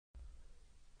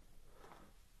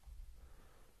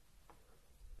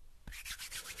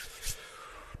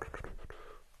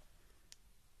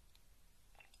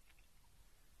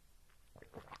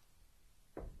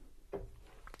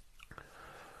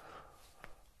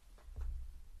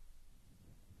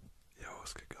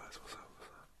guys? What's up?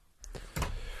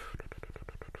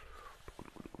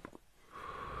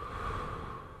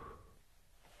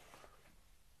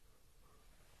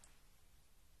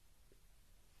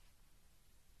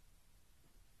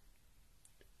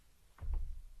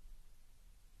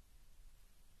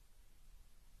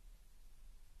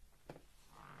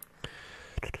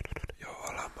 Yo,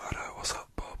 hola Mara, what's up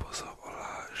Bob, what's up,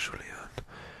 hola Julian,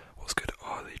 what's good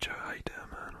Ollie, Joe, how you doing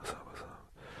man, what's up,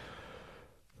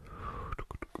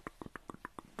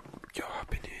 Yo,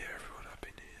 happy new year everyone, happy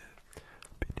new year,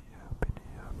 happy new year, happy new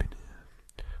year, happy new year,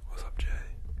 what's up Jay?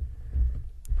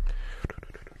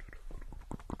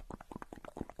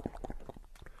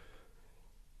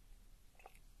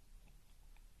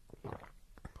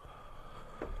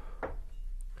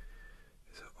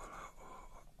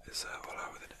 Is that Ola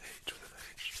with an H,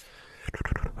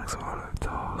 Thanks for Ola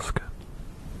task.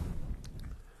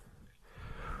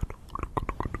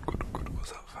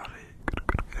 What's up, Valley?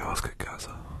 Yeah, what's good,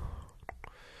 Gaza?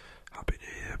 Happy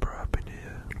New Year, bro, Happy New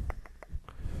Year.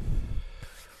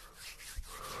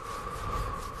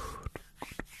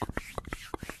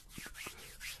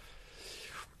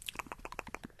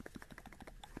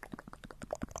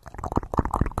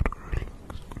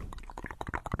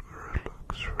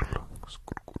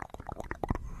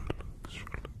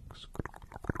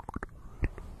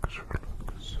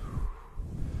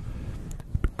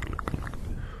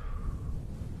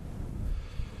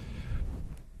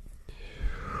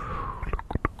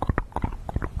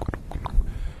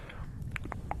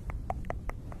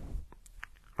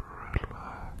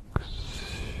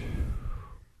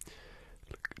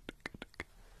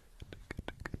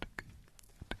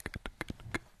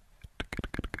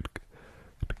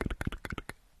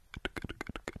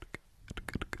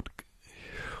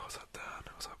 What's up, Dan?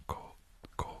 What's up,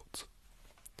 Colt?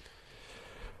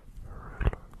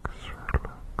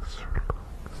 Relax.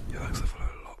 Yeah, thanks for following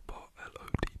Lotbot,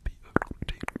 Lodbot.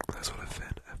 Thanks for following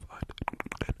Finn, Finn.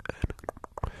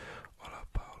 Hola,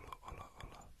 Paolo, hola.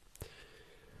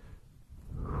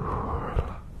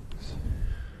 Relax.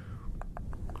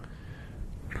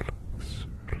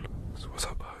 What's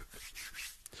up, Hope?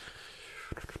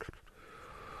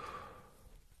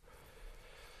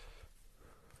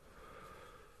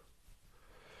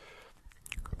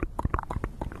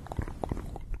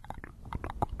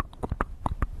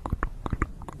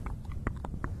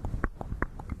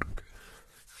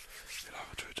 You love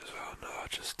a Twitch as well? No,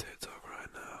 just TikTok right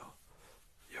now.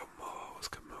 Yo, Mo, what's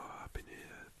good, Mo? Happy New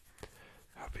Year.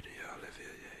 Happy New Year,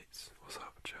 Olivia Yates. What's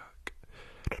up, Jack?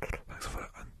 Thanks for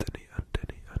Anthony.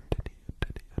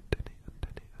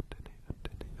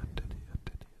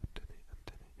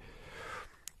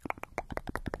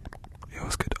 Yo,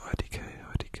 what's good, IDK.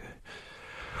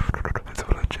 Thanks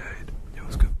for Jade. Yo,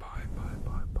 what's good, bye.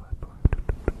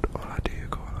 Hola,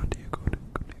 Diego.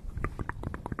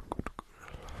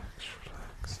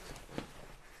 Relax.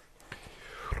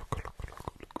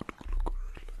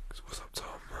 What's up,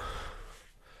 Tom?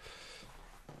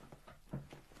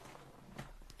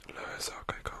 Lewis,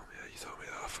 okay, calm. Yeah, you told me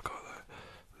that. I forgot that.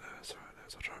 Lewis, alright,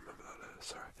 Lewis. I'll try and remember that, Lewis.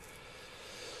 Sorry.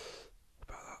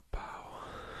 About that bow.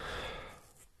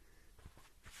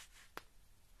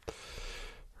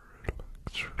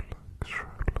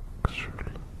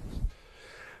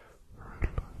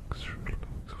 Relax.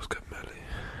 What's good, Melly?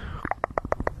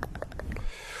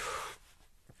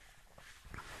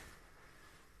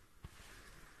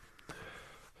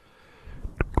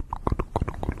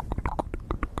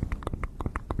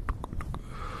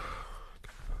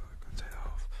 Take that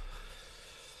off.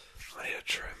 I need a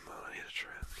trim, man.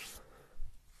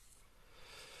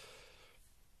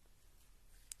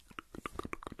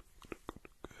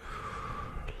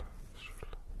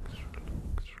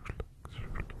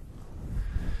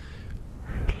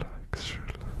 Relax.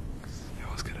 Yo,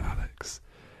 what's good, Alex?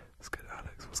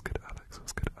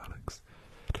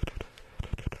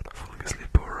 Falling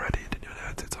asleep already, didn't you know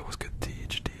that? What's good,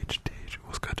 Teach.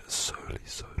 What's good, Soli.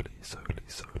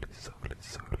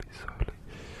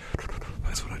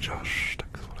 Thanks for the Josh.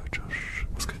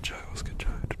 What's good, Joe?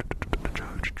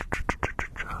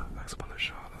 Thanks for the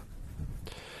Charlotte.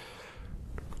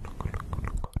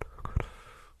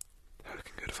 How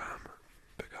looking good, fam?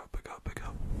 Big up.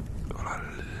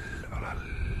 I'll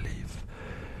leave.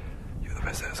 You're the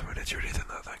best ever. Did you really think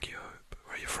that? Thank you, Hope.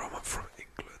 Where are you from? I'm from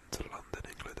England,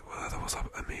 London, England. Well, what's up,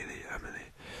 Emily?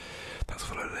 Thanks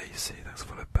for the Lacey. Thanks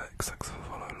for the Bex. Thanks for the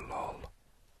follow, lol.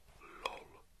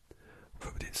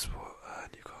 Football sport,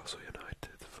 Newcastle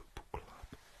United Football Club.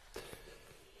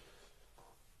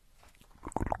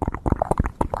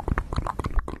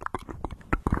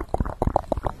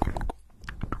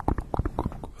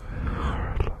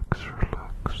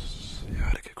 Relax. Yeah, I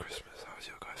had a good Christmas.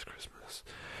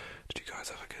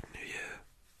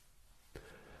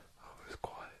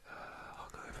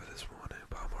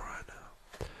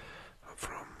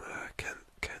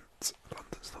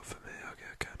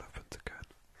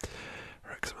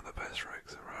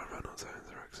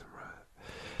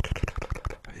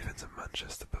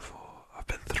 Manchester before. I've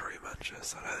been through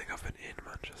Manchester. I don't think I've been in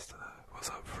Manchester. What's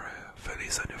up, Freya?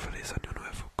 Feliz año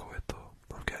nuevo, coeto.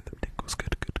 I'm getting them tingles. Good.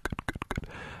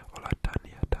 Hola,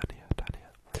 Tania.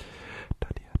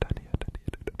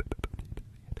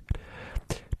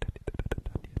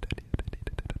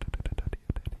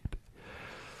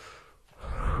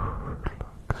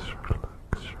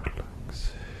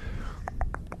 Relax.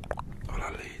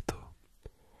 Hola, Lito.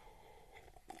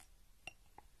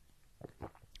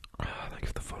 Thank you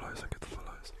for the follows. Relax.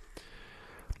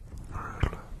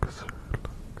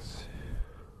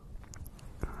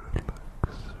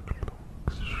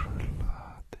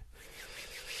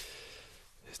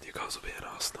 Is Newcastle beating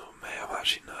Arsenal? Mate, I'm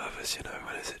actually nervous,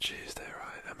 when is it Tuesday,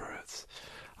 right? Emirates.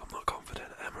 I'm not confident.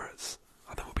 Emirates.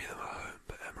 I think we'll beat them at home,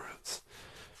 but Emirates.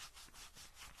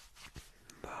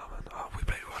 Nah, man. We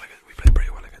played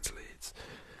pretty well against Leeds.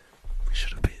 We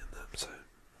should have beaten them, so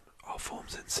our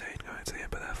form's insane going to the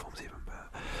end, but their form's even better.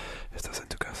 Estás en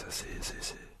tu casa, sí.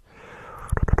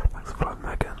 Thanks for following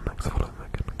Megan.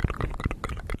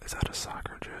 Is that a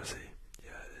soccer jersey?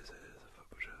 Yeah, it is a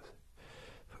football jersey.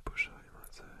 Football shirt, you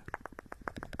might say.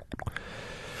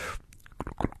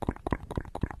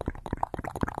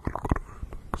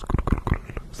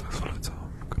 Thanks for the Tom.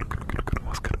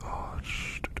 What's good? Oh,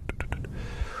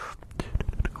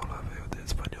 hola, veo de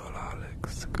español,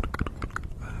 Alex.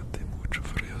 Hace mucho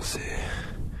frío, sí.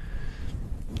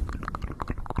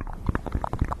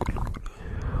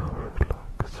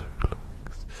 Relax.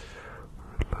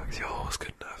 Yo, what's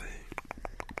good, Navi?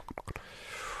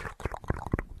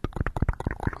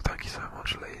 Thank you so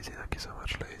much,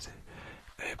 Lazy.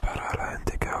 Para la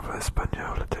gente que habla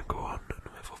español, tengo un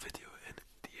nuevo video en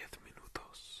 10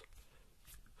 minutos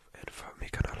en mi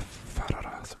canal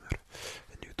Farara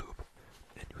en YouTube.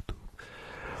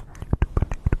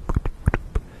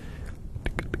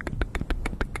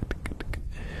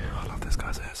 I love this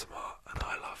guy's ASMR, and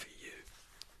I love you.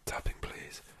 Tapping,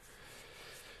 please.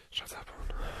 Shut up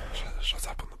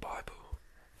on the Bible.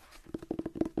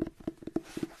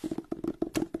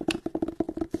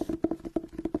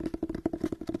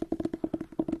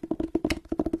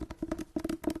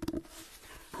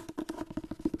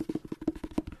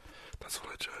 That's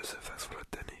for Joseph, that's for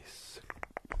Dennis.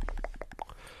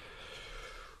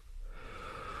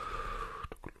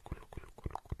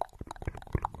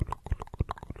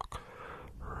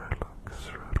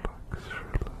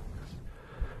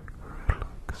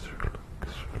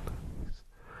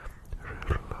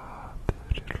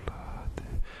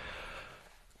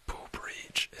 Paul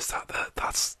Breach, is that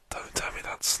don't tell me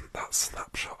that's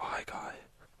Snapshot Eye guy.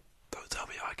 Don't tell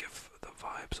me I give the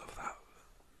vibes of that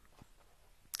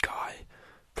guy,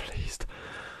 please.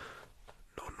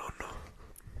 No.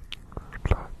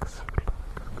 Relax.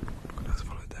 Let's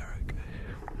follow Derek.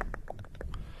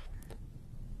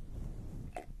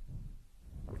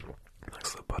 Thanks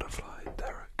for the butterfly,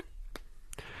 Derek.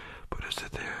 Puedes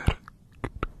decir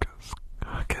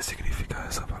 ¿qué significa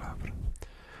esa palabra?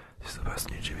 It's the best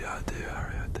YouTube. I do,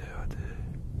 Harry, I do.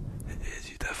 It is,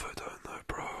 you definitely don't know,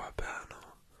 bro, I bet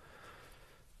not.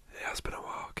 It has been a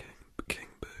while, King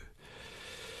Boo.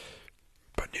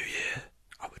 But New Year,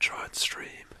 I would try and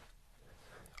stream.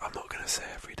 I'm not going to say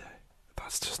every day.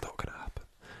 That's just not going to happen.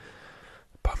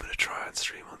 But I'm going to try and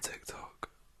stream on TikTok.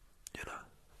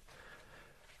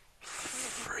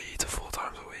 3 to 4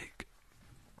 times a week.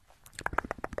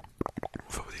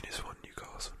 Football News 1,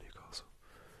 Newcastle.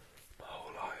 My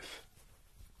whole life.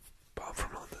 But I'm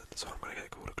from London, so I'm going to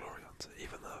get called a glory hunter,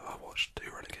 even though I watched 2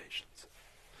 relegations.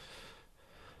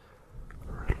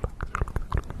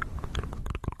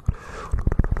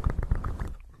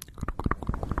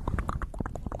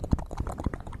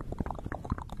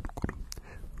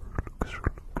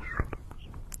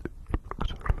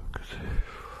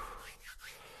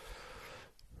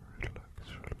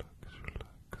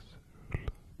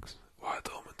 Why a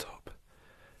Dortmund top?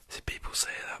 See, people say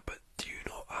that, but do you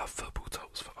not have football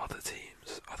tops for other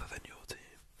teams other than your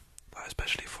team? Like,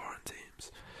 especially foreign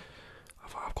teams.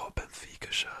 I've got a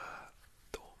Benfica shirt,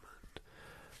 Dortmund.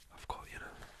 I've got,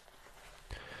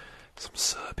 some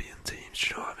Serbian teams. Do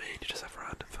you know what I mean? You just have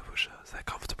random football shirts. They're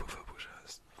comfortable football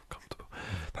shirts. Comfortable.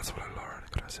 That's what Lauren.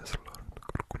 Gracias, Lauren.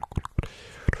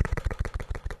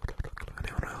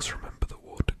 Anyone else remember the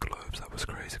water globes? That was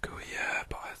crazy cool. Yeah,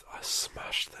 but I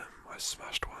smashed them. I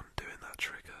smashed one doing that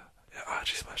trigger. Yeah, I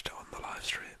actually smashed it on the live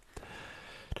stream.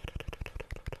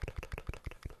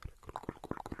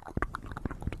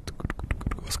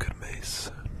 What's good,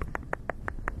 Mace?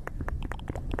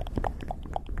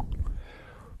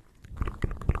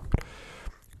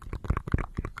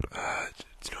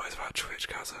 Do you know what it's about Twitch,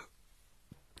 Kaza?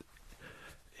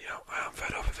 I am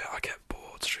fed up of it. I get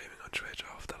bored streaming on Twitch.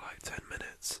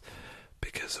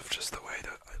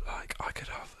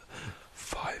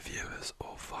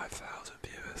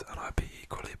 things and I'd be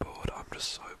equally bored. I'm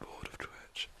just so bored of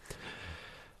Twitch.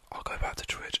 I'll go back to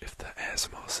Twitch if the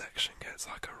ASMR section gets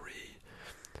like a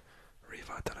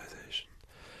revitalization.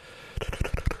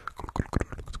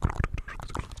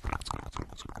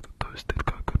 Toasted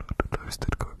coconut,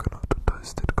 toasted coconut,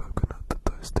 toasted coconut,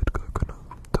 toasted coconut,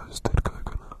 toasted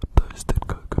coconut, toasted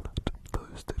coconut,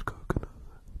 toasted coconut,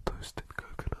 toasted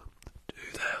coconut.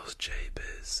 Who the hell's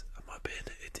J-Biz? Am I being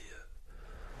an idiot?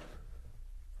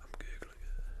 I'm googling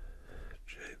it.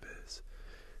 J-Biz,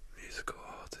 musical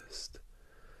artist,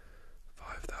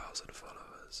 5,000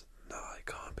 followers. No, it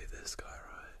can't be this guy,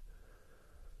 right?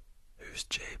 Who's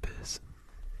J-Biz?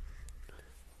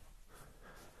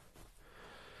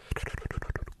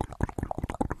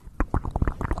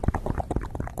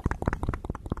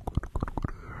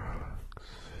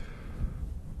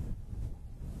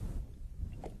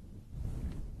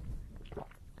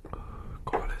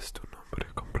 ¿Cuál es tu nombre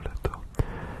completo?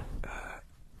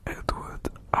 Edward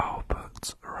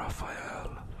Albert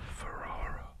Raphael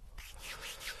Farara.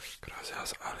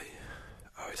 Gracias, Ali.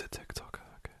 Oh, he's a TikToker,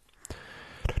 okay.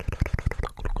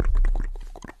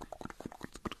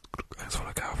 Thanks for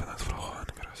the Calvin, thanks for the Juan,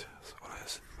 gracias. Hola,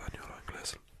 es español o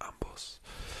inglés, ambos.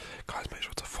 Guys, make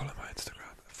sure to follow my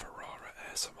Instagram, Farara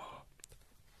ASMR.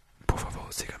 Por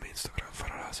favor, siga mi Instagram,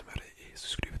 Farara ASMR, y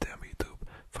suscríbete a mi YouTube,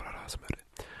 Farara ASMR.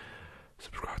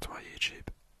 Subscribe to my YouTube.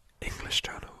 English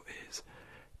channel is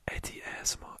Eddie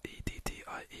ASMR, EDDIE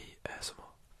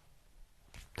ASMR.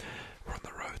 We're on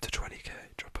the road to 20k.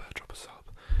 Drop a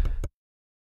sub.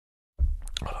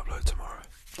 I'll upload tomorrow.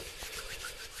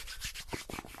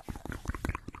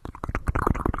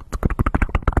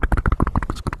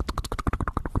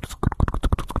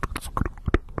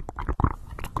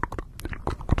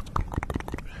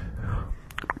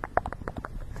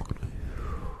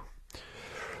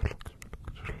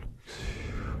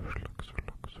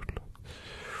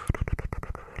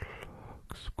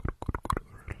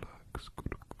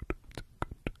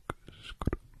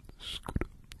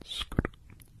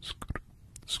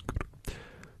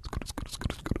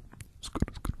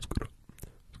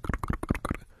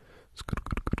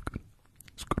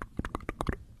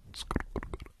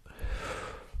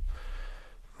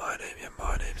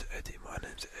 My name's Eddie. My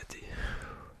name's Eddie.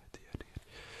 Eddie.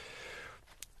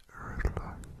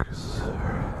 Relax.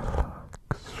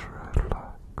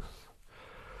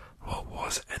 What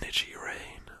was energy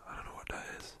rain? I don't know what that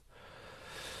is.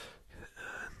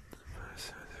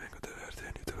 Vengo de verte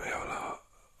en YouTube. Hola.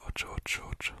 Ocho.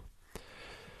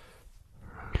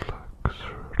 Relax.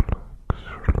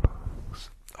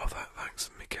 Oh, thanks,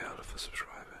 Mikaela, for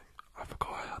subscribing. I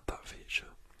forgot I had that feature.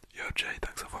 Yo, Jay,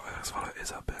 thanks for follow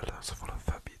Isabel, thanks for follow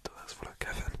Fabito, thanks for follow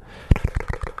Kevin.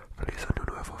 Feliz año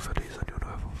nuevo, feliz año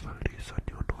nuevo, feliz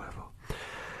año nuevo.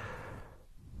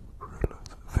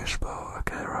 Relax. Fishbowl,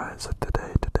 okay, right, so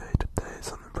today,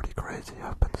 something pretty crazy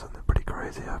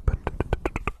happened,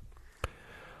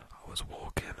 I was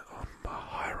walking on my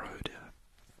high road, yeah,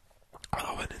 and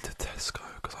I went into Tesco,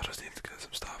 because I just needed to get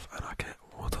some stuff, and I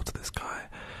walked up to this guy,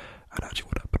 and actually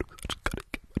what happened was I just got it.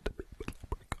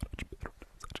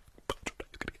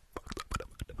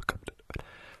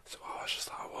 So I was just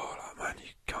like, whoa, like, man,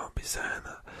 you can't be saying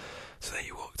that. So then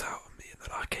he walked out on me, and then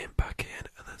I came back in,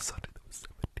 and then suddenly there was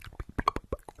 17 people.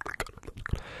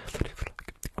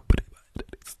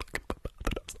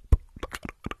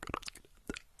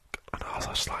 And I was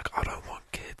just like, I don't want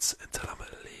kids until I'm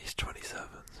at least 27,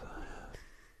 so yeah.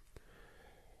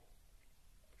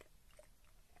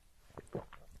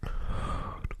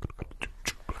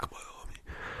 Look at my army.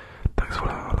 Thanks for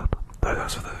that, Alan. No,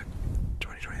 that's for the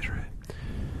 2023.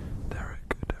 Derek.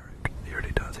 He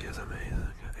really does, he is amazing.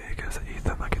 He goes to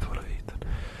Ethan like it's what I Ethan.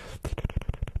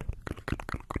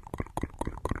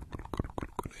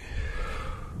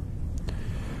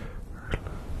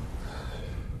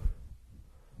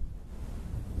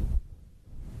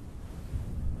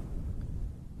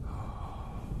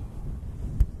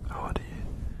 How old are you?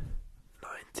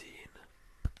 19.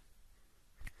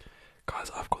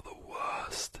 Guys, I've got the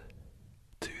worst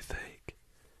toothache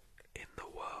in the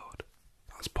world.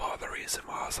 That's part of the reason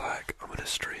why I was like, I'm gonna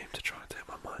stream to try and take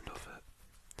my mind off it.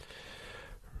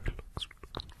 Relax.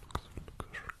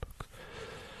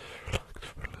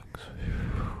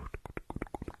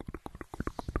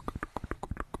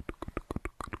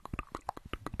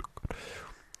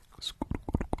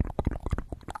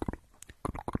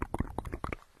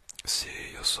 Sí,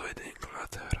 yo soy de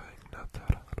Inglaterra,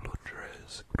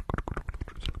 Londres.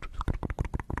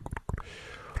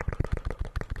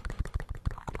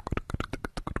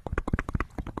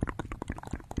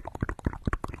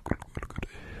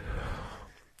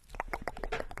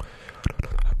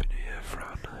 Happy New Year,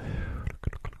 Fran.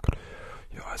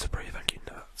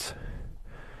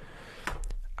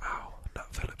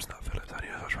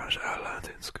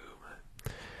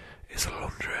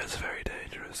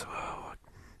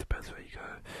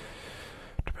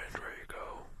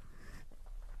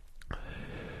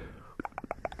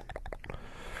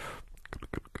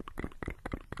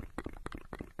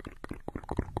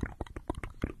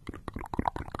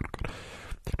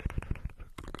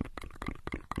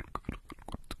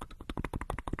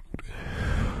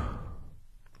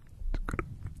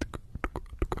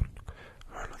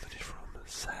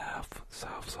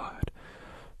 south side,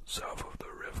 south of the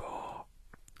river.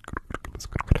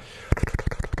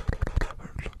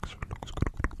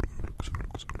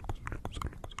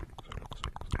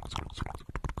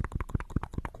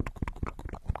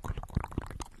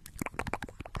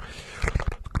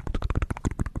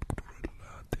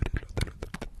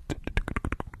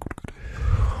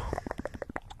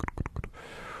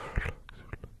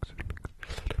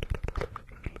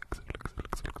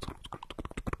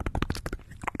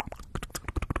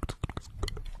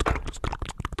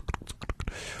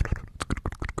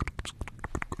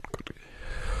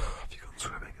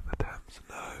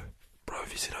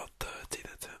 Have you seen how dirty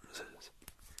the Thames is?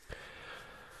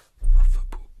 My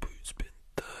football boots been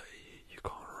dirty. You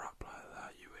can't rap like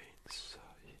that, you ain't so.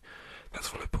 That's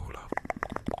full of Paula.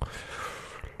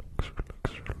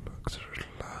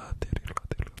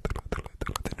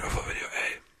 Nuevo video,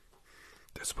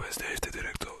 después de este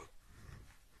directo,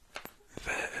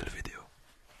 ve el video.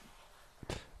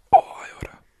 O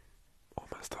ahora, o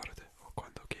más tarde, o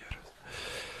cuando quieras.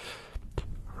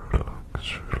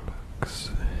 Relax,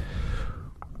 relax.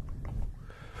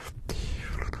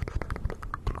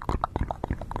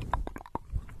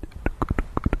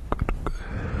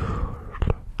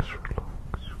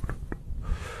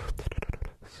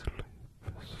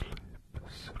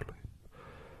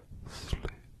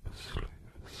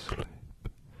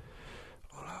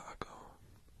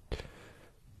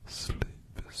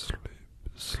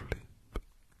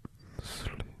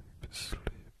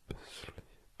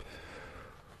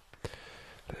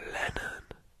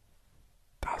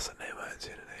 That's a name I haven't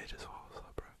seen in ages. What's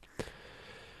up, bro?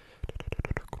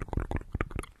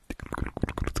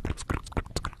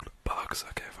 Bugs.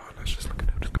 Okay, fine. Let's just look at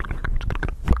it. I'm just gonna look at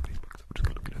these bugs. I'm just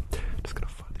gonna look at it. I'm just gonna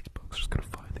find these bugs. I'm just gonna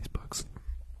find these bugs.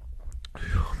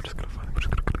 I'm just gonna find them. I'm just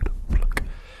gonna look at pluck.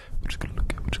 I'm just gonna look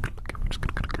at. I'm just gonna look at. I'm just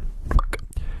gonna look at pluck.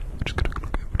 I'm just gonna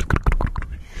look at. I'm just gonna look at.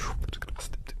 I'm just gonna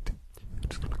snip, snip, snip. I'm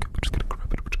just gonna look at. I'm just gonna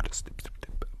grab it. I'm just gonna snip, snip,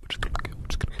 snip. I'm just gonna look at. I'm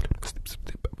just gonna snip, snip,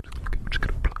 snip. I'm just gonna look at. I'm just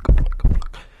gonna pluck, pluck,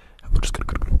 pluck. I'm just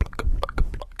gonna pluck, pluck,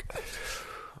 pluck.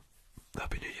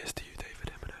 Happy New Year's to you, David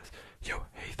Jimenez. Yo,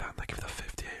 hey, thank you for the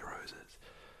 58 roses.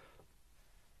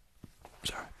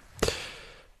 Sorry.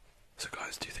 So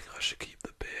guys, do you think I should keep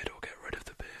the beard or get rid of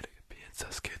the beard?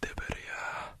 Piensas que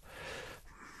debería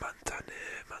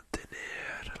mantener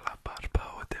la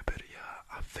barba o debería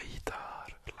afeitar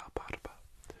la barba?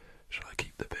 Should I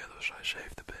keep the beard or should I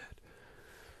shave the beard?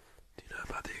 Do you know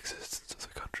about the existence of the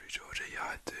country Georgia? Yeah,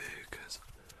 I do, because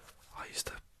I used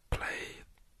to play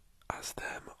as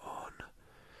them on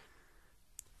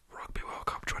Rugby World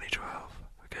Cup 2012.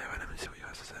 Okay, well, let me see what you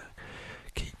guys are saying.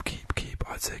 Keep.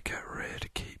 I'd say get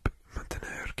rid, keep,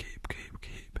 mantener, keep.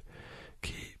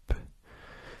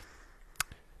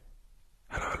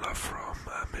 Hello, love from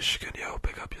Michigan. Yo,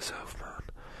 pick up yourself, man.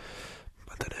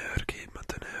 Mantener, keep.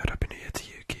 Happy New Year to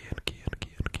you, Kian.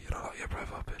 I like your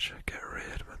profile picture. Get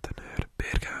rid, mantener.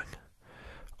 Beard gang.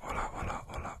 Hola.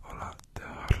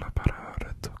 Dejarla para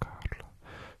retocarla.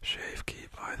 Shave, keep.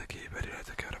 Either keep. Ready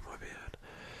to get muy bien.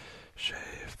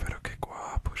 Shave, pero que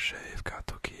guapo. Shave,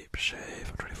 gato, keep.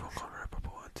 Shave. I'm ready for Conrad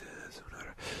Papuantes.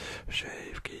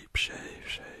 Shave, keep.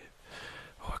 Shave.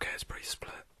 Oh, okay, it's pretty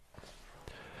split.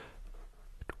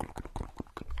 I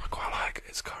quite like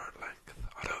its current length.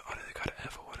 I don't think I'd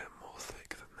ever want it more thick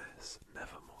than this.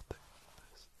 Never more thick than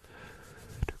this.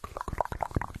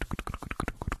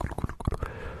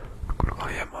 Oh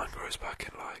yeah, mine grows back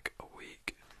in like a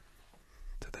week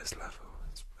to this level.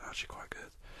 It's actually quite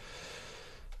good.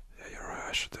 Yeah, you're right,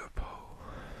 I should do a poll.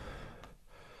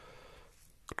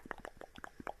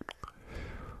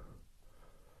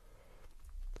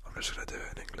 I'm just gonna do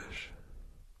it in English.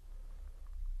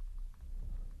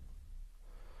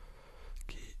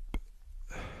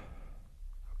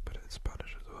 Put it in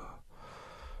Spanish as well.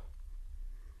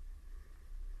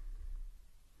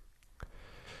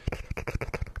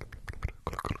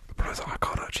 The problem is I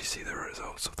can't actually see the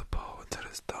results of the poll until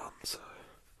it's done, so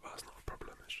well, that's not a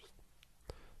problem. It's just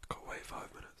gotta wait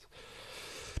 5 minutes.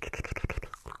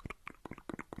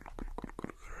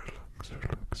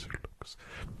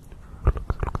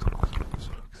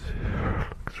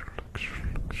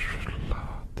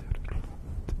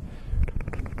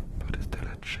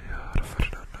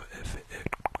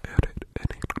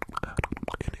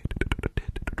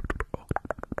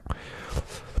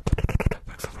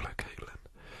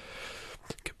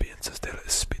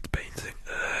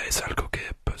 Es algo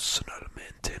que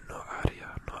personalmente no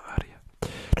haría.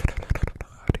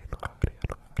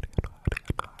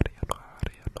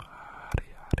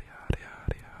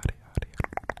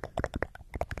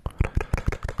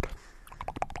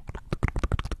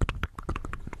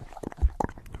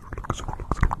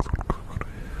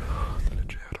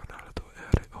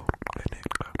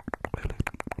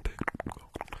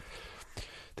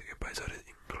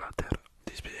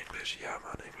 yeah,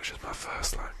 man, English is my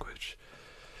first language.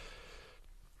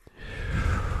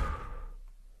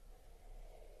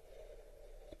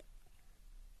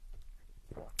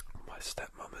 My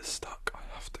stepmom is stuck. I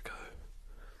have to go.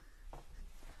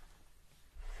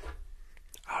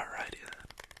 Alrighty then.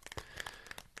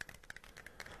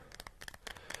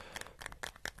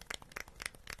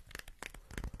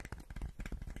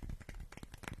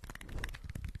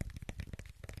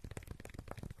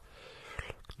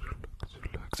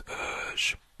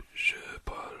 Je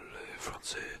parle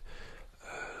français.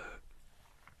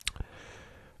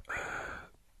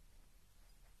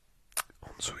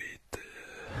 Ensuite,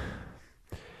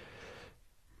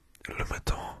 le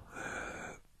matin,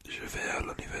 je vais à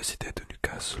l'université de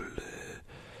Newcastle,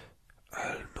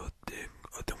 à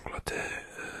d'Angleterre.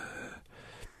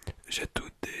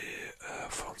 J'étudie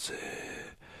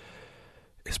français,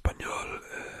 espagnol,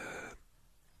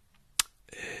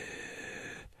 et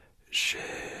j'ai...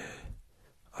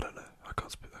 I don't know. I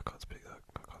can't speak that. I can't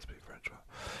speak French.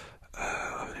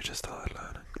 I've only just started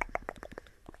learning.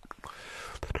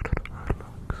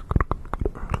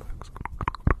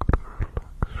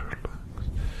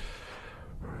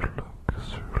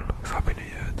 Happy New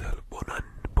Year, Del. Bonan.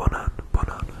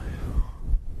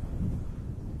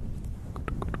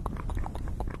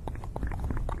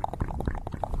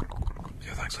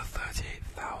 Yeah, thanks for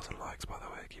 38,000 likes, by the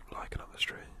way. Keep liking on the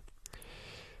stream.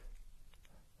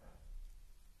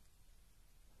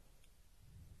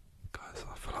 Guys,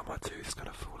 I feel like my tooth is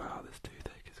gonna fall out. This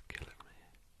toothache is killing me.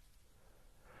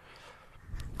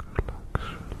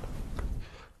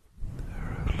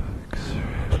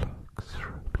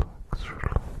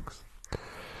 Relax.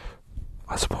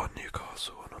 I support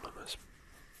Newcastle Anonymous.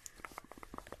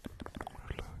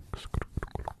 Relax.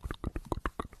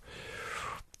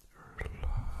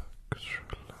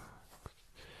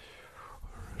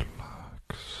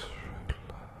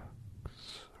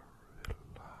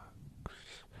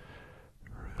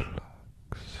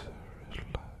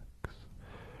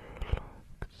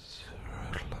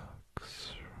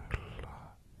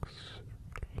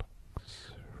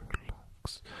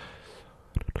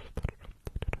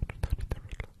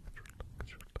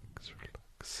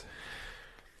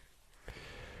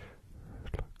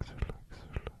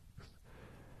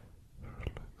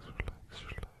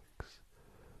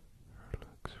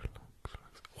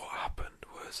 What happened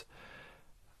was,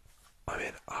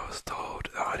 I was told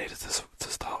that I needed to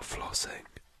start flossing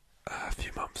a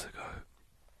few months ago,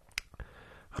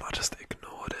 and I just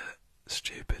ignored it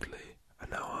stupidly,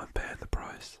 and now I'm paying the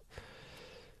price.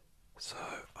 So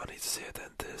I need to see a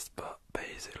dentist, but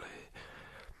basically,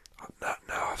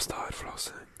 now I've started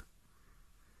flossing.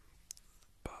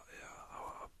 But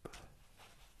yeah,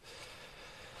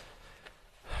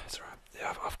 it's alright.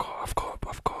 Yeah, I've got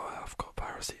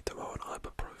paracetamol and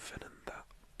ibuprofen and that.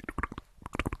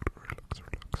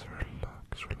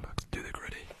 Relax. Do the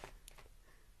gritty.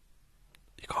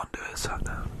 You can't do it sat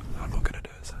down. I'm not gonna do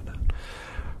it sat down.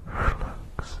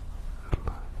 Relax.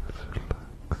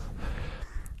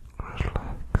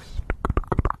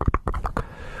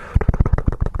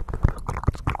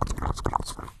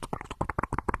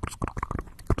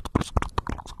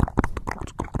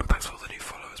 Thanks for all the new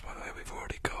followers, by the way. We've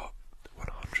already got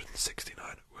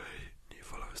 169 new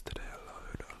followers today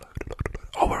alone.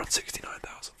 Oh, we're on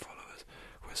 69,000 followers.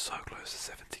 We're so close to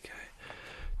 70k.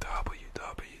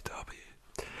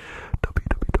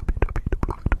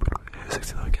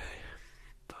 www.69k.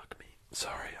 Fuck me.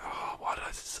 Sorry. Oh, why do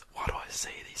I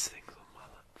say these things on my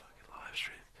fucking live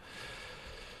stream?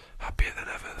 Happier than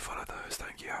ever. The follow those.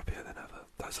 Thank you. Happier than ever.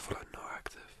 Those are follow not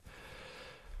active.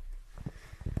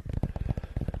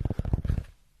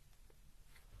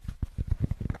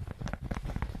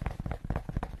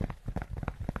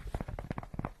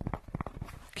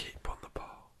 Keep on the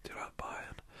ball. Do you like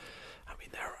Bayern? I mean,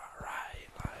 they're alright.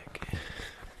 Like,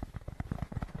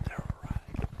 they're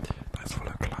alright. Thanks for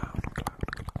the clown.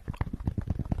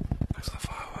 Thanks for the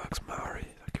fireworks, Maori.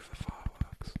 Thank you for the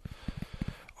fireworks.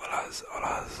 Hola,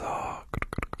 Zog.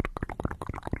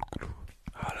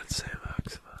 Oh, let's say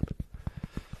Max, man.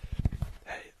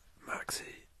 Hey,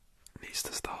 Maxie needs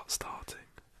to start starting.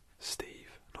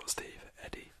 Steve, not Steve,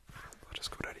 Eddie. I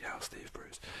just called Eddie out, Steve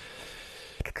Bruce.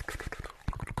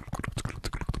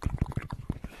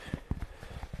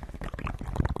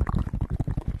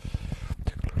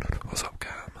 What's up,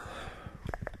 Cam?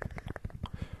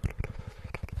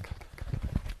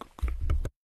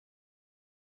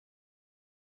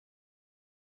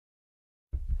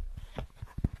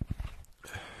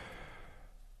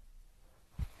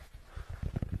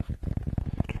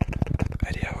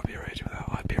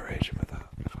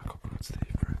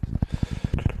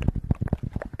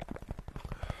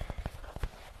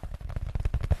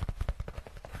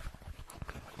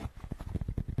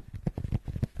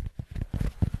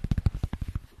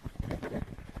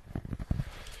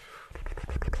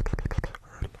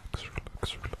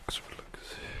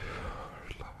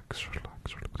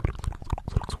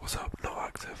 what's up? Not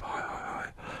active. Hi, hi,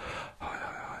 hi. Hi,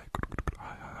 hi, hi.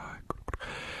 Hi, hi, hi.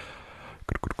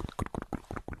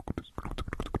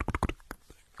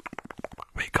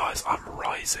 Wait, guys, I'm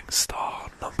rising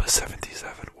star number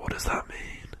 77. What does that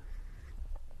mean?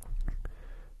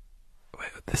 Wait,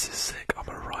 this is sick. I'm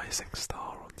a rising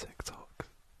star on TikTok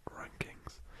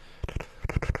rankings.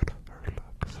 Relax,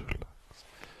 relax.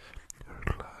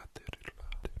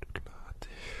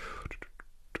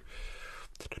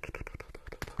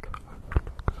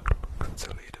 It's a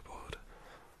leaderboard.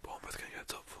 Bournemouth can get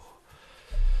top 4.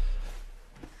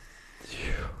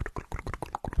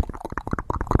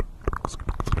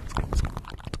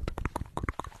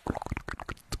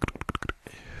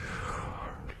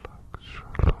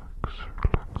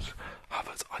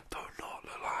 Havertz, I do not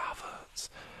look like Havertz.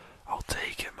 I'll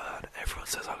take it, man. Everyone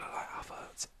says I look like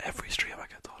Havertz. Every stream I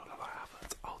get told I look like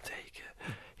Havertz. I'll take it.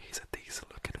 He's a decent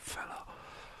looking fella.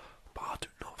 But I do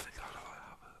not think I look like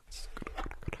Havertz.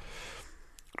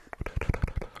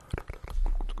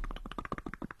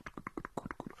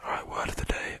 Alright, word of the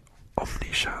day.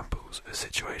 Omni shambles, a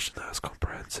situation that has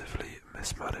comprehensively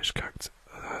mismanaged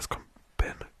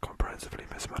been comprehensively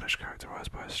mismanaged,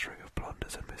 characterised by a string of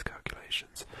blunders and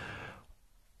miscalculations.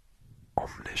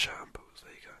 Omni shambles,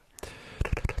 there you go.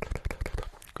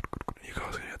 You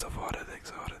guys are gonna get top 4? I don't think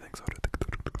so. I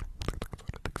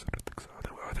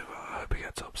hope we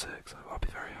get top 6. I'll be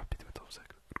very happy to get top 6.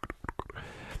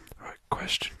 Alright,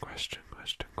 question.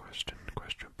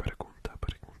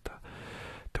 Pregunta.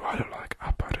 Do I look like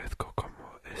aparezco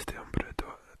como este hombre? Do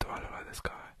I look like this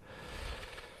guy?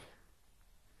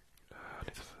 I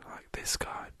need to like this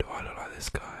guy. Do I look like this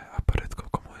guy? Aparezco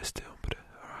como este hombre.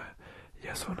 Alright.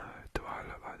 Yes or no? Do I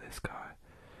look like this guy?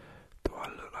 Do I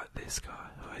look like this guy?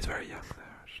 Oh, he's very young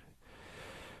there, actually.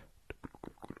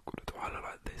 Do I look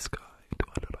like this guy? Do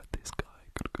I look like this guy?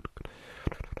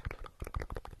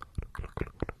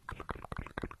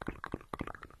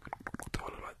 Do I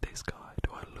look like this guy?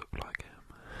 Do I look like him?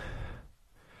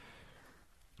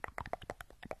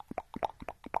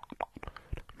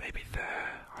 Maybe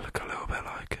there. I look a little bit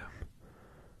like him.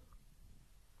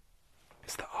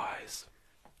 It's the eyes.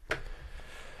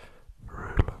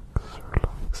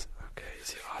 Relax. Okay,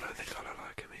 see, I don't think I look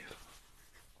like him either.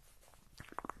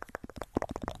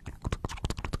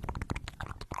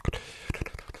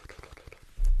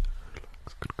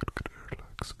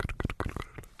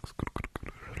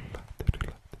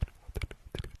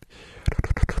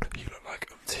 You look like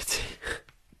Titi.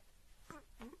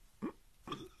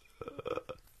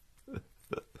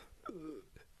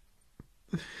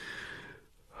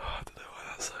 I don't know why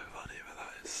that's so funny, but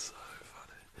that is so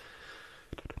funny.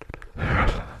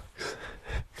 Relax.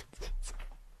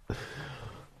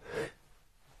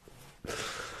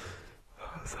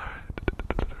 Oh, sorry.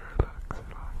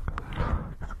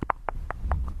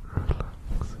 Relax.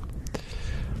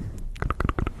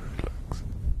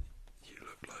 You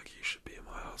look like you should be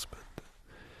my husband.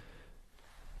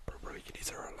 Bro, you need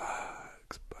to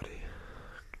relax, buddy.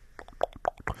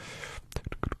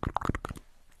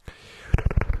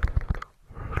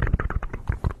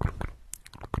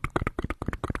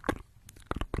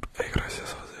 Hey,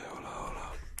 gracias, José.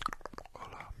 Hola.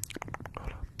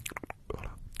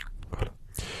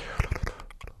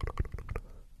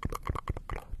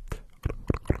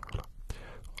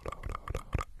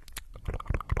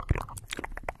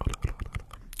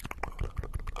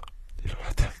 You look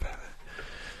like that, baby.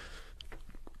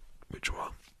 Which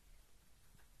one?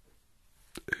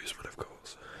 Usman, of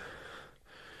course.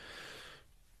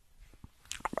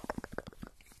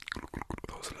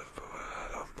 That was a Liverpool.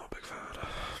 I'm not a big fan,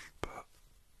 but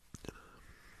you know.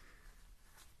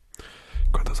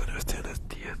 ¿Cuántos años tienes?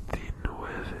 19.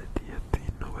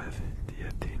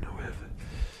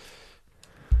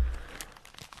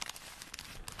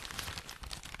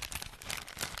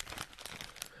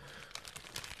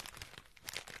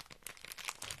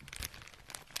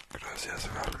 Gracias,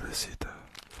 Valmecita,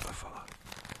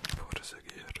 por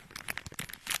seguir.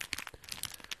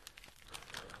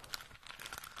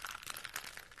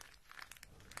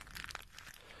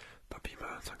 Papi,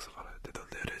 man, thanks a lot. ¿De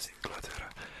dónde eres, Inglaterra?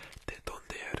 ¿De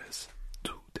dónde eres?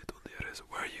 ¿Tú? ¿De dónde eres?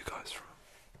 Where are you guys from?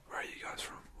 Where are you guys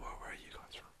from? Where are you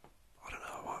guys from? I don't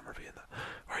know why I'm repeating that.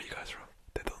 Where are you guys from?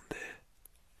 ¿De dónde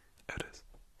eres?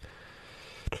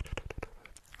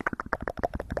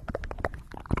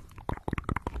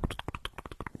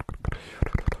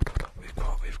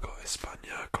 We've got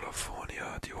España,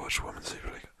 California. Do you watch Women's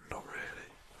Super League? Not really.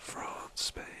 France,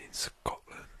 Spain,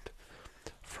 Scotland,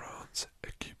 France,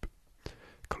 Equipe,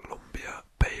 Colombia,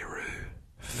 Beirut,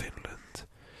 Finland,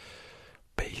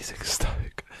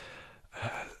 Basingstoke.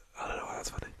 I don't know why that's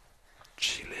funny.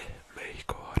 Chile,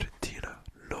 Mexico, Argentina.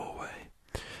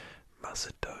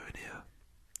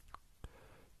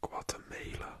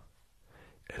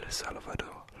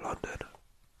 Salvador, London,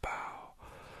 Bow,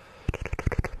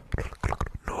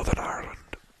 Northern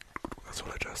Ireland, that's all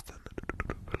I just done,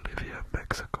 Bolivia,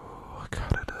 Mexico,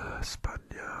 Canada,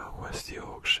 España, West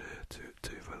Yorkshire,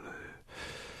 Tuvalu,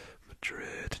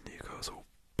 Madrid, Newcastle,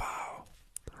 Bow,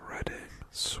 Reading,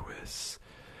 Swiss,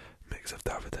 mix of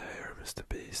David De Gea and Mr.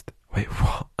 Beast. Wait,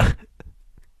 what? I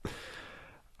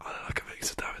look like a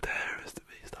mix of David De Gea and Mr.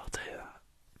 Beast, I'll tell you that.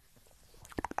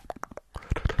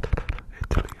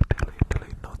 Italy,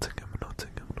 Nottingham,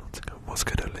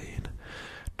 Muscadine,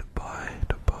 Dubai,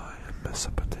 and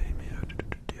Mesopotamia.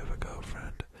 Do you have a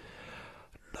girlfriend?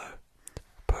 No.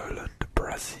 Poland,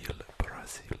 Brazil.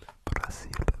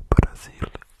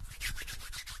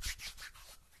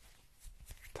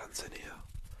 Tanzania.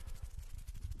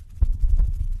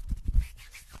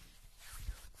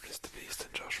 Mr. Beast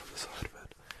and Josh from the Sidemen.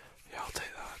 Yeah, I'll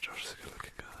take that. Josh is a good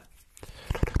looking guy.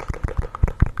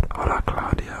 Hola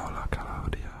Claudia.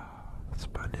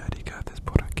 España, Ricates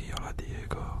por aquí. Hola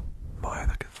Diego. Maya,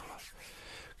 da que fala.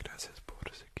 Gracias por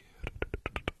seguir.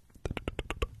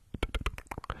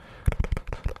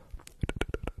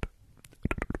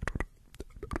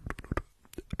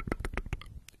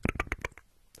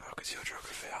 How is your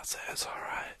geography? I'd say it's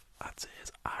alright.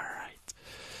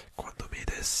 Cuando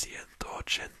mides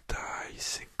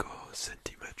 185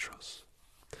 centímetros.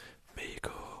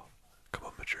 México. Come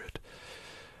on, Madrid.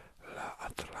 La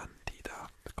Atlántida.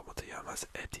 ¿Cómo te llamas?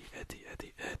 Eddie.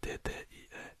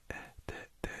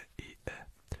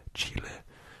 Chile.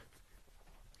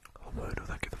 Oh, bueno,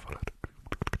 thank you for the follow.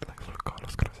 Thanks for the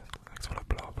Carlos, gracias. Thanks for the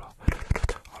blah blah.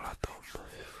 Hola, Tom.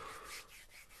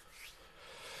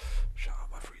 Shout out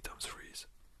my free thumbs freeze.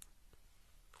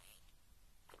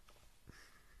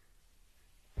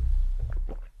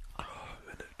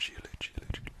 Chile.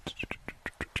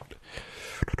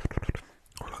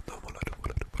 Hola, Tom. Hola,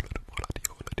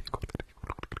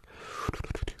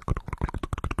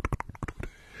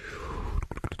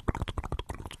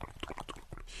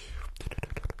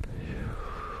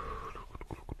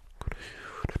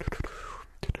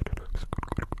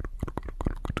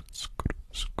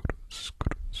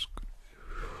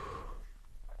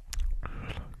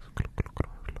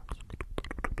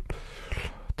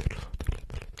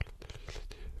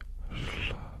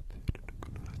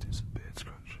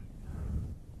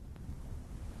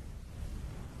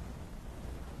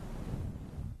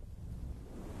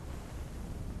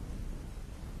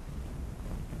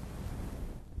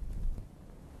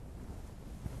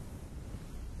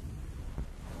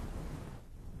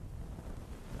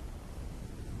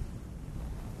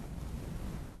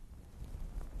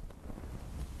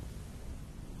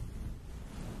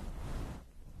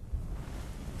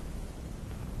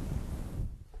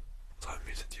 what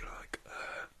music do you like?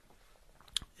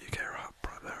 UK rap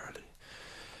primarily.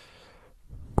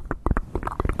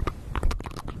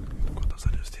 ¿Cuántos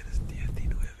años tienes?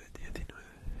 19.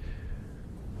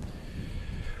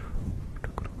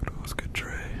 What's good,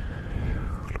 Dre?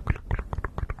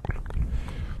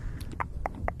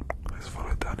 Let's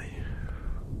follow Danny.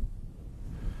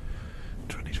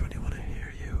 2020, wanna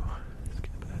hear you. Let's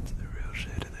get back to the real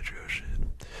shit and the true shit.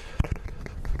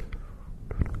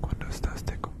 Cuando estás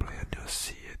de cumpleaños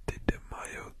 7 de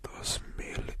mayo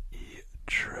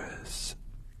 2003.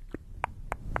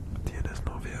 ¿Tienes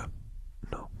novia?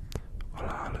 No.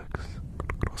 Hola Alex.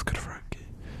 What's good, Frankie?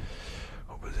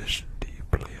 What position do you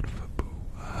play in football?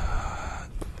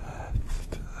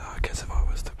 I guess if I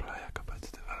was to play a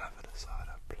competitive 11 aside,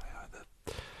 I'd play either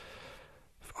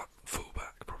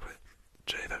fullback, probably.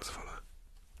 Jay, thanks for following.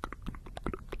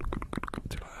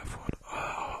 Do you like F1?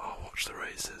 I'll watch the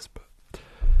races, but I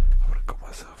wouldn't call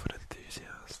myself an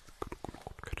enthusiast.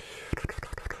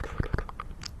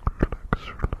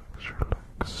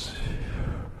 Relax.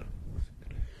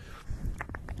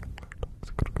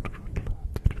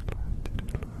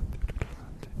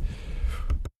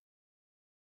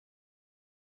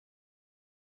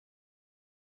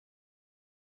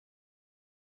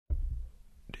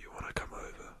 Do you want to come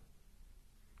over?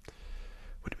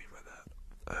 What do you mean by that?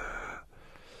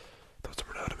 Dr.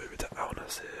 Ronaldo moving to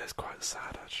Alness here. It's quite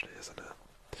sad actually, isn't it?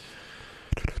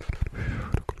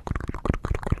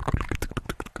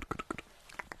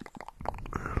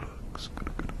 Relax.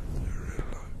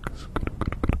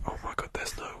 Oh my god,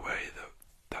 there's no way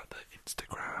that the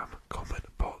Instagram comment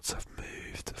bots have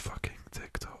moved to fucking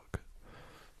TikTok.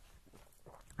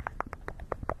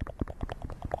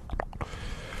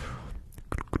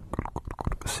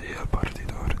 Sì, al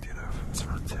partitore di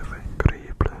Francia fue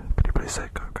increíble. Increíble ese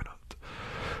coconut.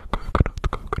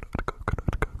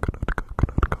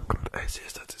 Hey, si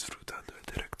estás disfrutando el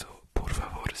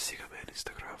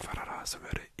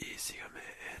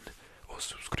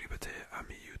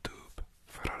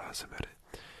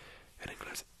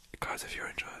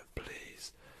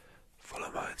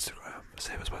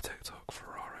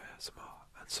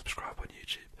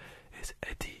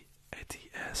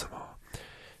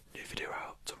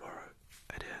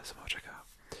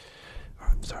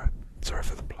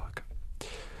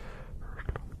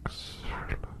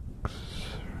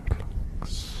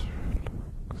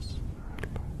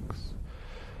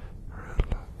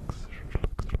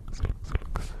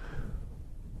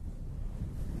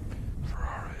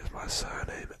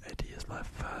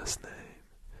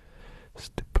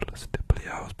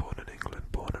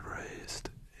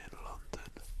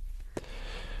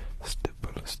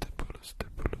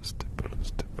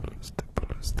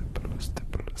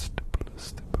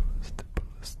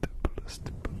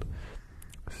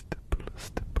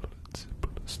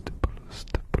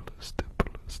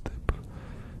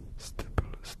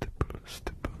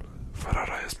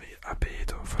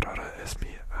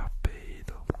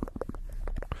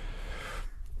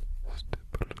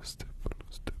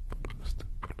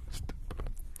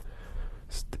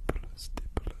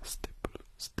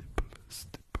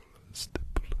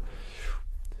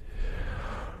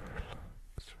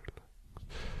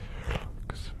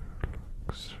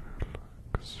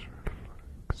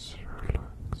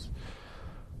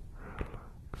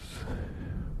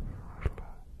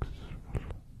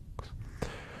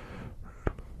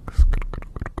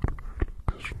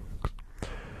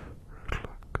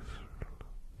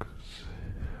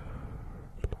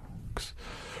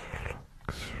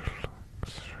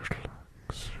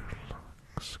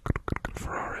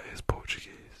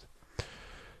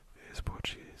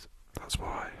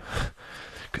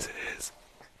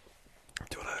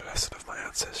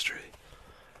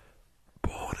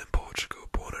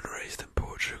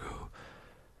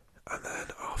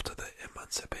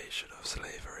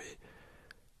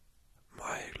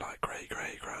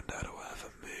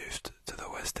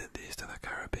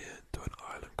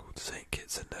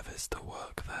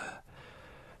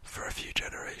a few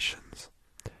generations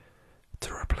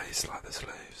to replace like the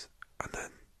slaves, and then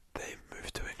they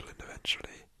moved to England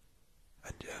eventually,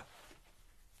 and yeah.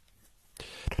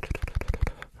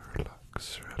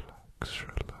 Relax, relax,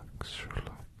 relax,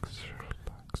 relax,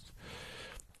 relax.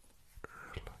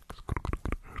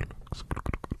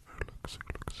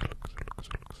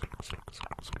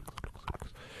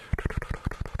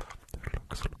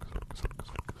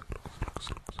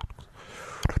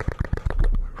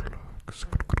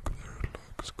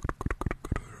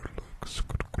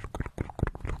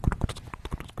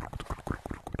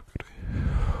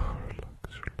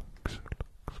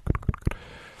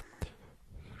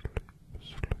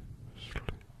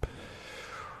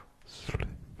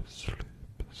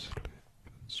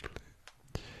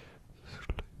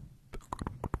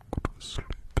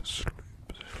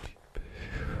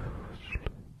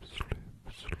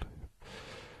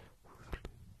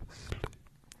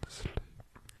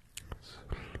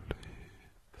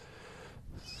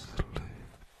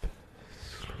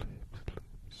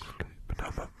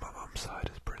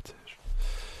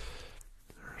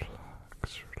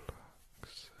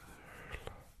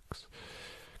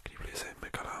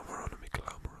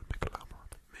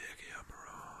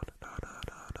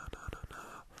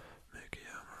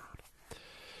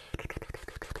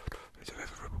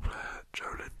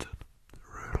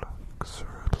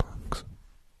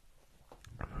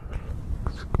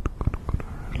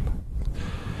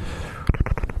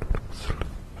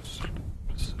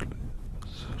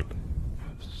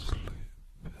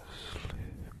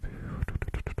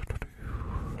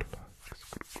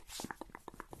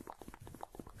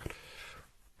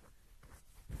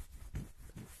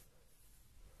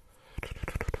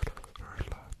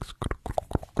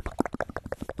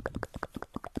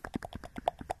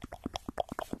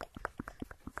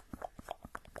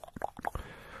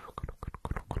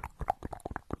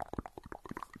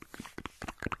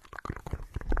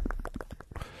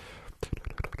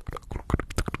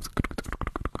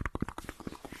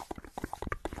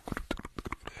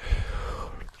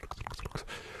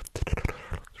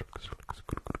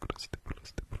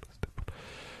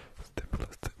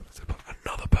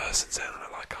 Person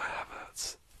sounding like I have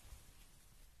hurts.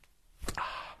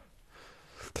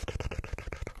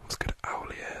 What's good?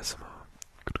 Owly ASMR.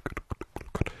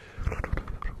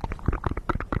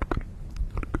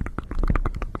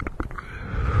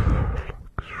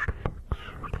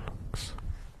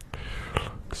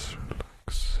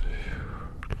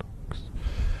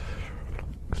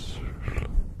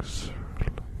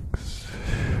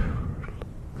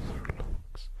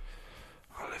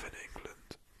 I live in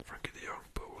England. Frankie the Young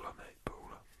Baller, mate,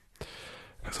 baller.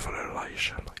 Because I follow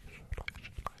Elisha.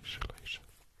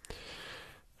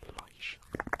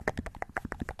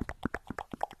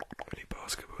 Any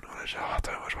basketball knowledge? Oh, I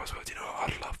don't know much basketball. You know what?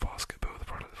 I love basketball. The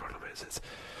problem is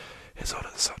it's on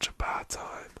at such a bad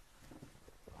time.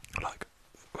 Like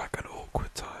an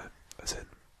awkward time, as in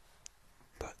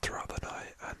like throughout the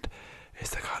night, and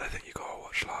it's the kind of thing you gotta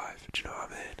watch live. Do you know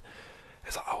what I mean?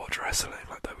 It's like I watch wrestling,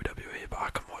 like WWE, but I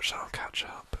can watch that and catch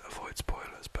up, avoid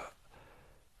spoilers. But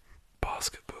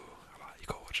basketball, like you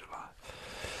gotta watch it live.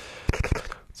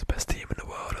 It's the best team in the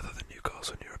world, other than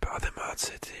Newcastle in Europe. I think Man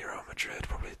City, Real Madrid,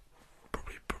 probably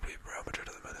Real Madrid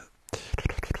at the minute.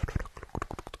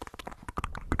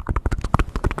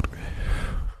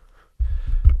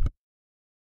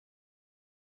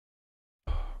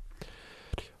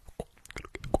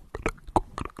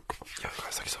 Yo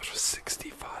guys, thank you so much for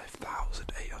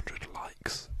 65,800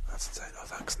 likes. That's insane. Oh,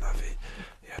 thanks Navi.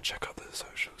 Yeah, check out the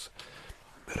socials.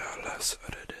 Miralas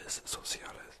redes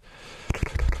sociales.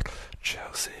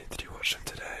 Chelsea, did you watch them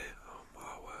today? Oh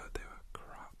my word, they were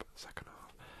crap. Second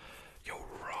half. Yo,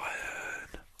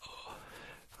 Ryan. Oh,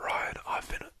 Ryan,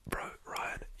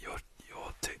 Ryan, your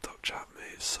TikTok chat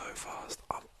moves so fast.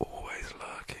 I'm always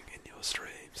lurking in your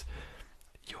streams.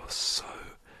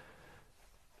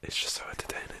 It's just so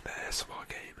entertaining, the ASMR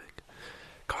gaming.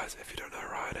 Guys, if you don't know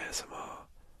Ryan ASMR,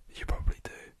 you probably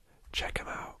do. Check him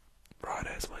out. Ryan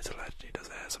ASMR is a legend. He does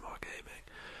ASMR gaming.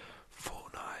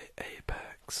 Fortnite,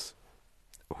 Apex,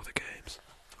 all the games.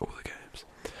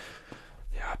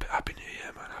 Yeah, happy New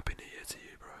Year, man. Happy New Year to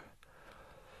you, bro.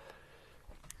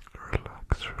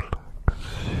 Relax.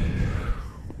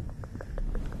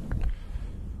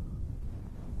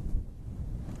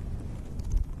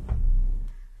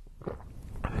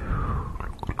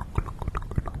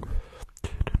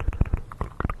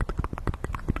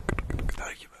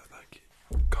 Thank you, man. Thank you.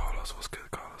 Carlos, what's good?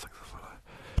 Carlos, thanks for following.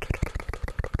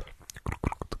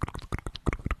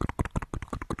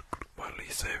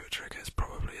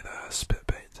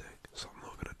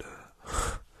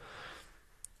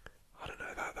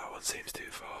 one seems too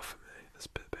far for me. This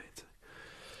bit of painting.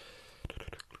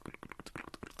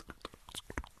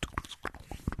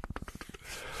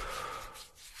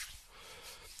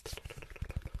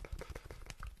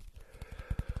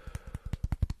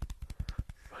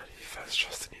 Man, you first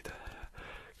trusting you there.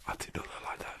 I do not look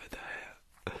like that with the hair.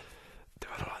 Do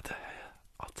I look like the hair?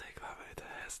 I'll take that with the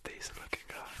hair's a decent looking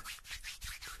guy.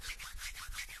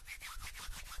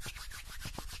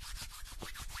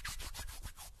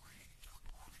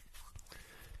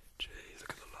 Jeez, look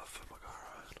at the love for my guy,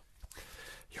 Ryan.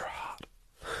 You're hot.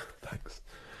 Thanks.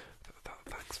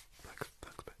 Thanks,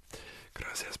 mate.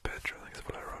 Gracias, Pedro. Thanks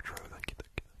for that, Roger. Thank you.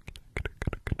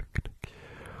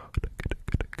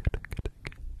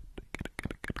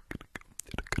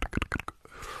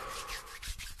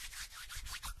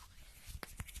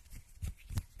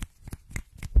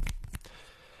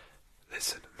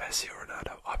 Listen, Messi or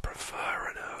Ronaldo, I prefer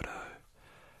Ronaldo,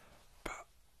 but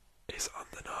it's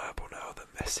undeniable now that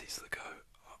Messi's the GOAT.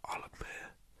 I'll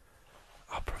admit,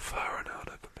 I prefer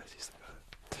Ronaldo, but Messi's the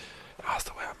GOAT. That's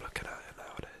the way I'm looking at it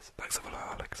nowadays. Thanks a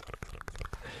lot, Alex.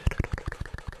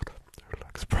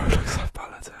 Relax, bro, looks like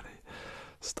Balotelli.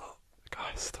 Stop,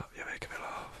 guys, stop, you're making me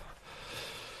laugh.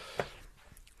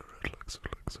 Relax.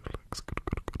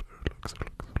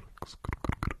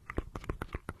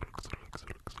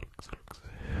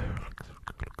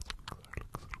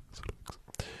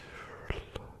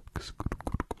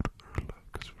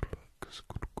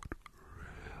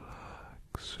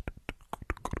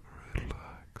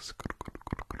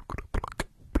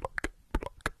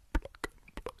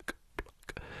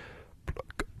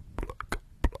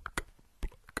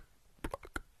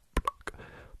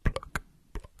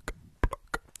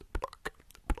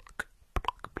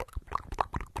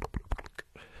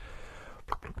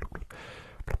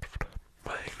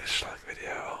 My English slang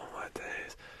video, oh my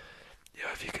days.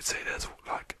 Yeah, if you could say there's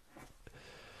like,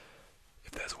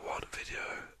 if there's one video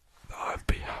that I'd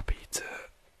be happy to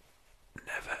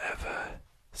never ever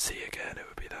see again, it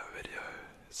would be that video.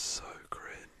 It's so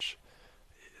cringe.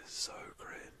 It is so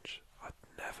cringe. I'd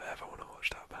never ever want to watch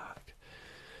that back.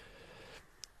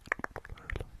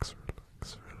 Relax.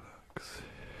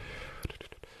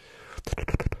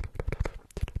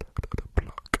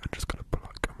 I'm just gonna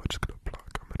pluck.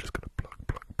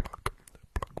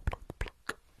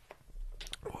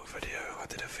 What video? I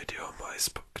did a video on my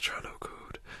channel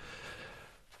called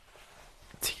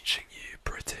Teaching You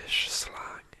British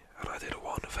Slang, and I did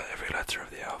one for every letter of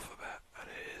the alphabet, and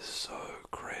it is so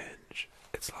cringe.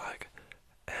 It's like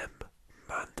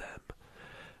mandem.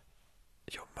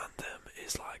 Your mandem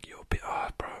is like your bit.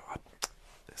 Bro,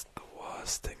 it's the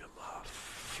worst thing in my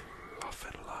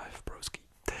fluffing life, broski.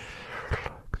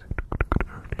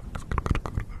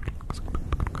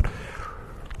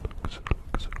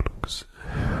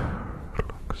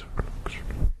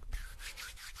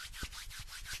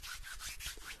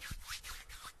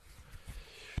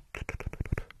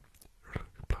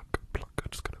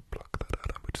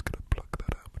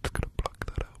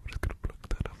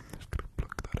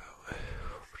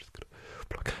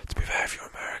 To be fair, if you're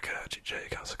American, actually,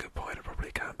 Jake has a good point. It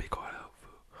probably can be quite helpful.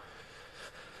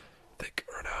 Think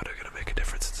Ronaldo going to make a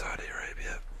difference in Saudi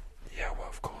Arabia? Yeah, well,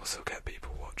 of course, he'll get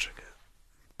people watching it.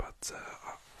 But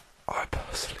I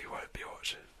personally won't be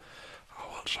watching. I'll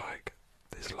watch like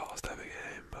this last ever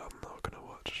game, but I'm not going to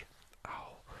watch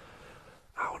Al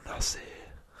Nassr.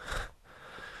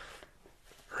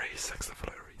 Reese, thanks for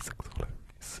the follow. Reese.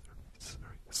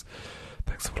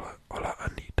 Thanks for the follow. Hola,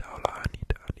 Anita.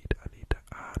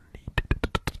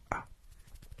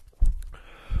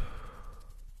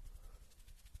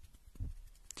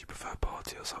 Do you prefer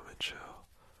party or something chill?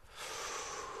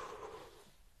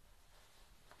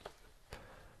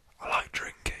 I like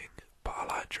drinking, but I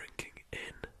like drinking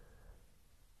in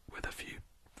with a few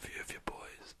of your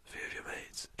boys, a few of your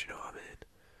mates. Do you know what I mean?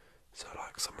 So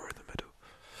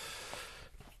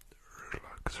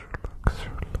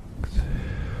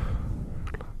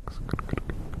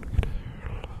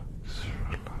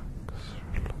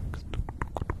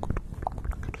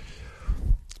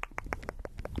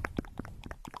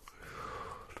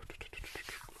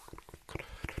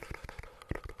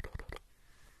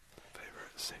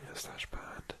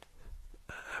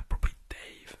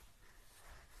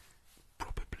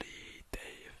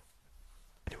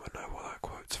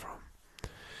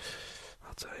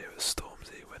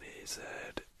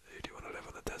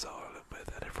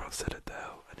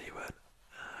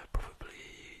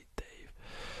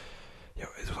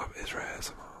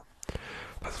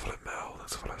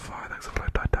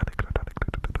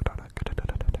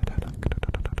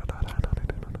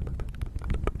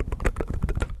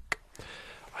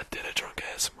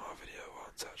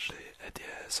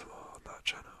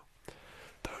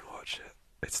watch it.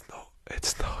 It's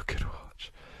not a good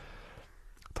watch.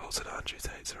 Dalton Andrew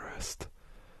Tate's arrest.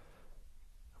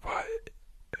 Why,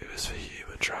 it was for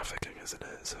human trafficking, isn't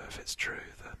it? So if it's true,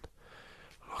 then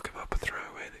lock him up and throw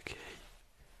away the key.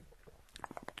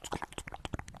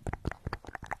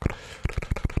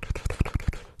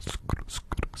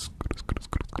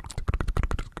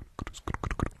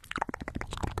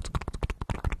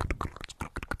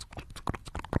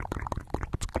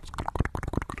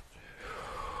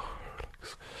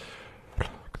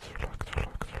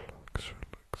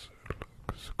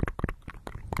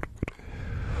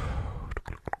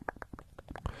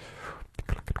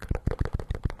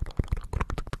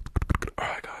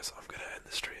 Alright guys, I'm gonna end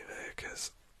the stream here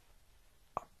because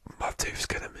my tooth's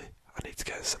killing me. I need to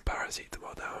get some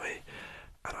paracetamol down me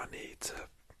and I need to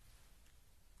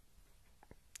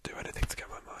do anything to get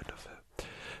my mind off it.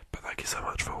 But thank you so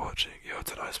much for watching. Yo,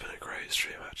 tonight's been a great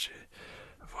stream actually.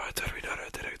 Voy a terminar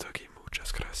el directo aquí.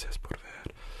 Muchas gracias por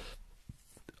ver.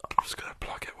 I'm just gonna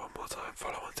plug it one more time.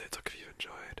 Follow on TikTok if you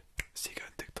enjoyed. Siga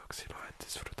en TikTok si lo han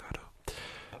disfrutado.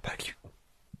 Thank you,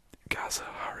 Gaza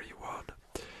Harry1.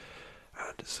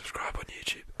 And subscribe on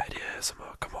YouTube, Eddie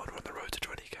ASMR. Come on, we're on the road to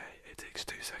 20k. It takes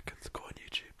 2 seconds. Go on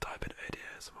YouTube, type in Eddie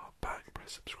ASMR, bang,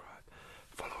 press subscribe.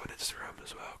 Follow on Instagram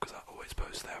as well, because I always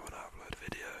post there when I upload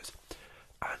videos.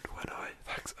 And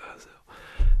thanks Urzil,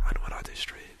 and when I do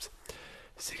streams.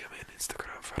 Sígueme en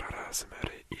Instagram, Farara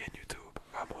y en YouTube.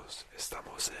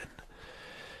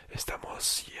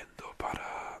 Estamos yendo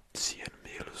para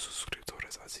 100,000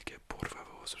 suscriptores, así que por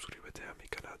favor suscríbete a mi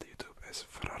canal de YouTube. Es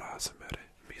Farara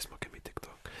mismo que mi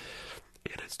TikTok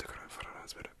y en Instagram Farara.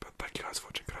 But thank you guys for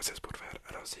watching, gracias por ver,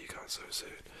 and I'll see you guys so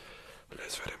soon.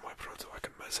 Les veré muy pronto. I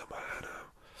can mess up my hair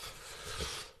now.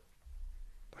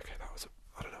 Okay,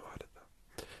 I don't know why I did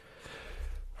that.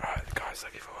 Alright guys,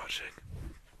 thank you for watching,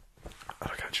 and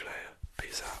I'll catch you later.